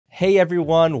Hey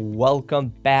everyone, welcome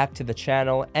back to the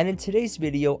channel, and in today's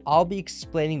video I'll be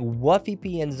explaining what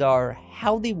VPNs are,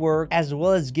 how they work, as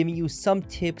well as giving you some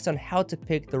tips on how to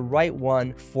pick the right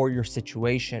one for your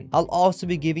situation. I'll also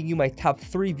be giving you my top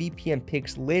 3 VPN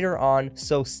picks later on,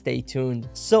 so stay tuned.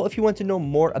 So if you want to know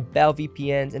more about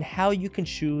VPNs and how you can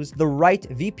choose the right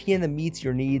VPN that meets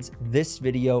your needs, this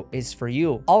video is for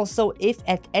you. Also, if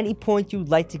at any point you'd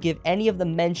like to give any of the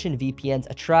mentioned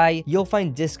VPNs a try, you'll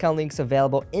find discount links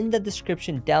available in the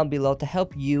description down below to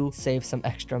help you save some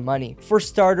extra money. For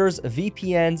starters,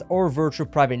 VPNs or virtual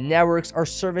private networks are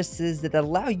services that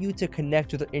allow you to connect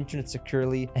to the internet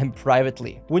securely and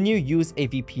privately. When you use a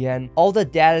VPN, all the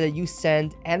data that you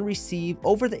send and receive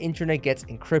over the internet gets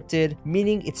encrypted,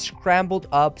 meaning it's scrambled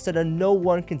up so that no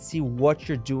one can see what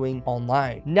you're doing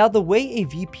online. Now, the way a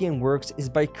VPN works is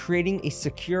by creating a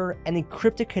secure and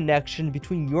encrypted connection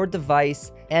between your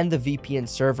device and the VPN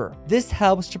server. This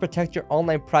helps to protect your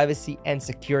online privacy and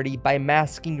security by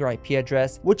masking your IP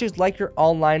address, which is like your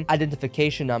online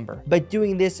identification number. By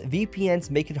doing this, VPNs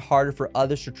make it harder for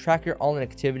others to track your online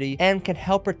activity and can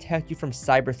help protect you from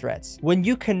cyber threats. When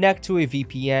you connect to a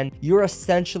VPN, you're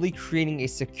essentially creating a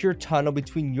secure tunnel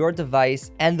between your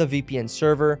device and the VPN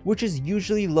server, which is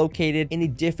usually located in a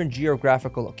different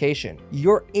geographical location.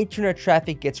 Your internet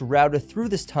traffic gets routed through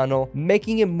this tunnel,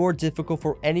 making it more difficult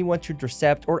for anyone to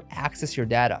intercept or access your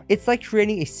data. It's like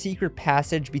creating a secret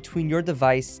passage between your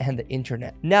device and the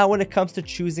internet. Now, when it comes to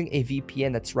choosing a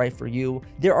VPN that's right for you,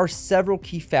 there are several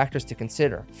key factors to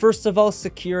consider. First of all,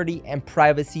 security and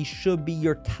privacy should be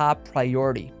your top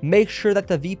priority. Make sure that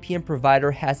the VPN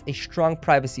provider has a strong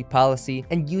privacy policy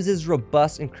and uses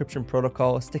robust encryption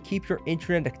protocols to keep your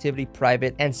internet activity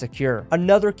private and secure.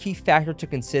 Another key factor to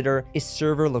consider is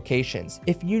server locations.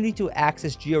 If you need to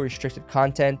access geo-restricted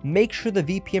content, make sure the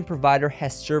VPN provider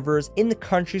has servers in the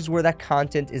countries where that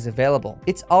content is available.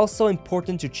 It's also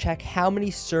important to check how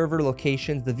many server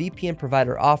locations the VPN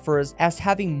provider offers, as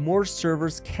having more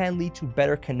servers can lead to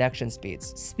better connection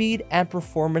speeds. Speed and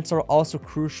performance are also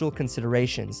crucial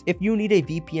considerations. If you need a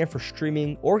VPN for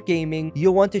streaming or gaming,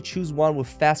 you'll want to choose one with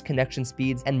fast connection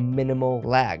speeds and minimal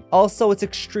lag. Also, it's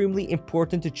extremely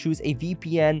important to choose a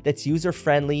VPN that's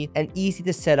user-friendly and easy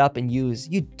to set up and use.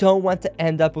 You don't want to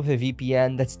end up with a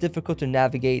VPN that's difficult to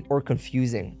navigate or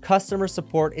confusing. Customer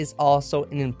support is also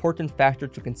an important factor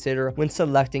to consider when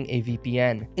selecting a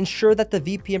VPN. Ensure that the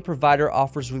VPN provider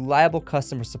offers reliable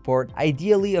customer support,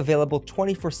 ideally available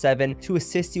 24/7 to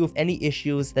assist you with any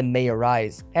issues that may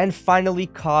arise. And finally,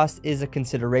 cost is a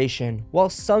consideration. While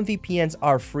some VPNs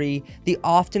are free, they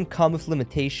often come with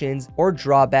limitations or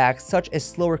drawbacks such as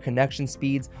slower connection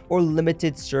speeds or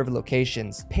limited server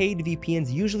locations. Paid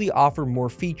VPNs usually offer more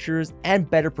features and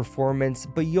better performance,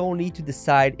 but you'll need to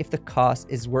decide if the cost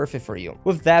is worth it for you.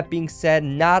 With that being said,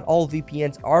 not all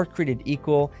VPNs are created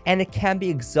equal, and it can be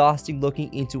exhausting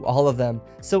looking into all of them,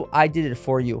 so I did it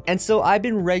for you. And so I've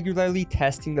been regularly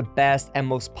testing the best and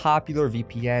most popular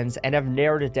VPNs, and I've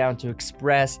narrowed it down to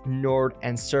Express, Nord,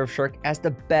 and Surfshark as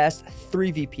the best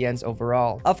 3 VPNs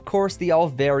overall. Of course, they all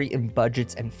vary in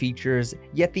budgets and features,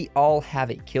 yet they all have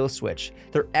a kill switch.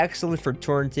 They're excellent for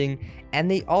torrenting, and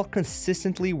they all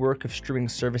consistently work with streaming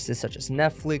services such as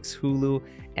Netflix, Hulu,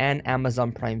 and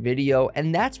Amazon Prime Video,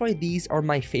 and that's why these are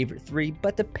my favorite 3,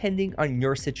 but depending on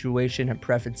your situation and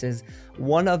preferences,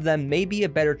 one of them may be a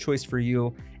better choice for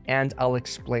you, and I'll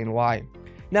explain why.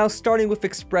 Now, starting with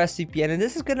ExpressVPN, and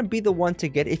this is going to be the one to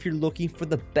get if you're looking for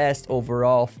the best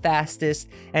overall, fastest,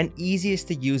 and easiest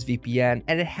to use VPN,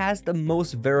 and it has the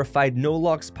most verified no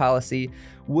logs policy,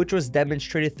 which was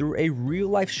demonstrated through a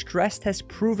real-life stress test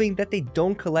proving that they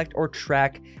don't collect or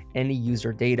track any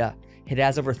user data. It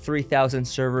has over 3,000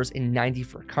 servers in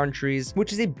 94 countries,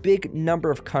 which is a big number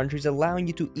of countries, allowing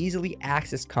you to easily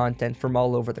access content from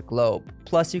all over the globe.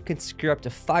 Plus, you can secure up to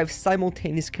 5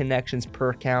 simultaneous connections per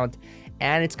account,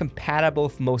 and it's compatible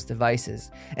with most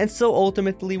devices. And so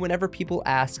ultimately, whenever people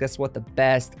ask us what the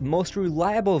best, most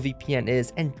reliable VPN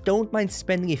is and don't mind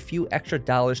spending a few extra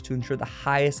dollars to ensure the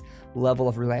highest level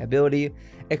of reliability,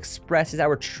 Express is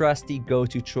our trusty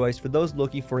go-to choice for those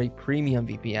looking for a premium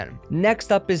VPN.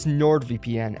 Next up is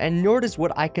NordVPN, and Nord is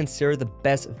what I consider the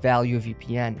best value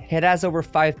VPN. It has over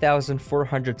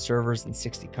 5,400 servers in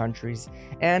 60 countries,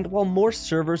 and while more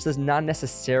servers does not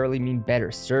necessarily mean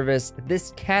better service,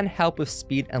 this can help with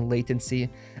speed and latency,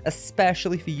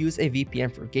 especially if you use a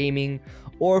VPN for gaming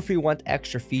or if you want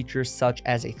extra features such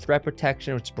as a threat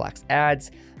protection which blocks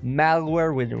ads,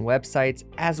 malware within websites,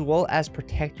 as well as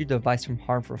protect your device from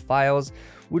harmful files,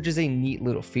 which is a neat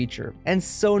little feature. And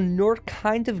so Nord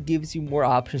kind of gives you more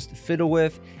options to fiddle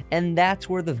with, and that's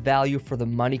where the value for the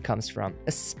money comes from,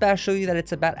 especially that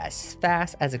it's about as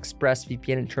fast as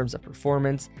ExpressVPN in terms of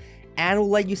performance, and will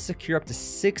let you secure up to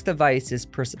 6 devices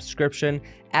per subscription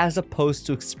as opposed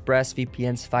to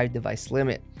ExpressVPN's 5 device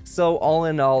limit. So all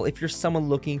in all, if you're someone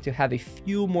looking to have a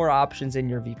few more options in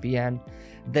your VPN,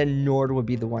 then Nord would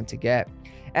be the one to get.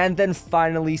 And then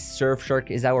finally,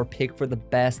 Surfshark is our pick for the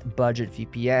best budget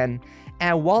VPN.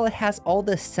 And while it has all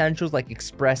the essentials like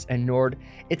Express and Nord,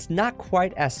 it's not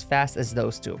quite as fast as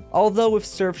those two. Although with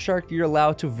Surfshark, you're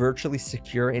allowed to virtually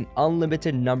secure an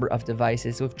unlimited number of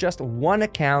devices with just one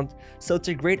account, so it's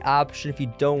a great option if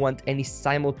you don't want any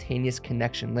simultaneous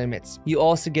connection limits. You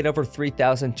also get over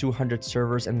 3,200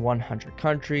 servers in 100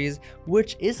 countries,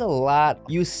 which is a lot.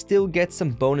 You still get some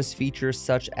bonus features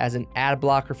such as an ad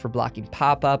blocker for blocking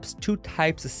pop-ups, 2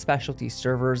 types of specialty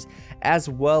servers, as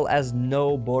well as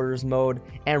no borders mode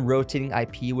and rotating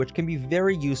IP, which can be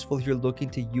very useful if you're looking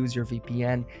to use your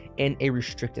VPN in a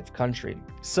restrictive country.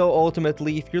 So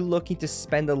ultimately, if you're looking to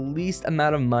spend the least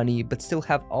amount of money but still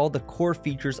have all the core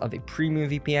features of a premium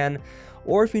VPN,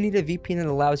 or if you need a VPN that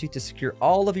allows you to secure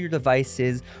all of your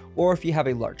devices, or if you have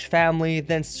a large family,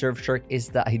 then Surfshark is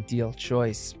the ideal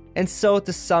choice. And so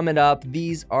to sum it up,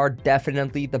 these are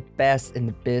definitely the best in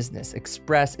the business.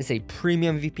 Express is a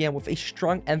premium VPN with a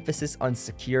strong emphasis on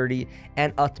security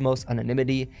and utmost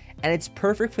anonymity, and it's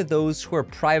perfect for those who are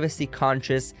privacy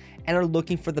conscious and are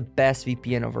looking for the best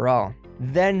VPN overall.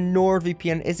 Then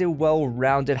NordVPN is a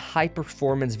well-rounded,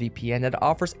 high-performance VPN that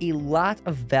offers a lot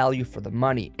of value for the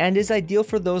money and is ideal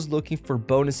for those looking for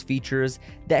bonus features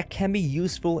that can be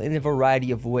useful in a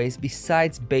variety of ways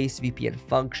besides base VPN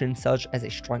functions such as a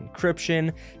strong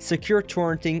encryption, secure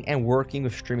torrenting, and working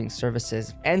with streaming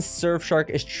services. And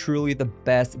Surfshark is truly the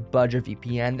best budget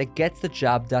VPN that gets the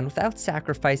job done without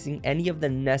sacrificing any of the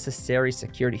necessary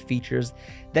security features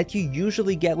that you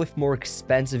usually get with more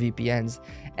expensive VPNs.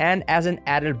 And as an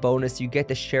added bonus, you get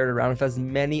to share it around with as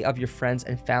many of your friends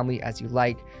and family as you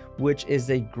like, which is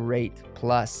a great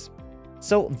plus.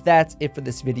 So that's it for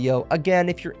this video. Again,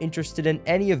 if you're interested in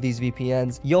any of these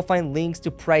VPNs, you'll find links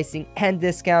to pricing and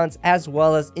discounts as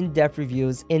well as in-depth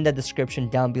reviews in the description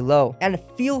down below. And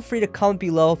feel free to comment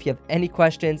below if you have any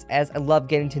questions, as I love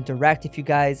getting to interact with you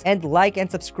guys. And like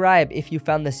and subscribe if you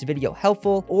found this video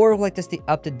helpful or would like to stay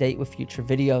up to date with future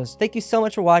videos. Thank you so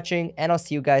much for watching, and I'll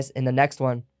see you guys in the next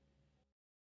one.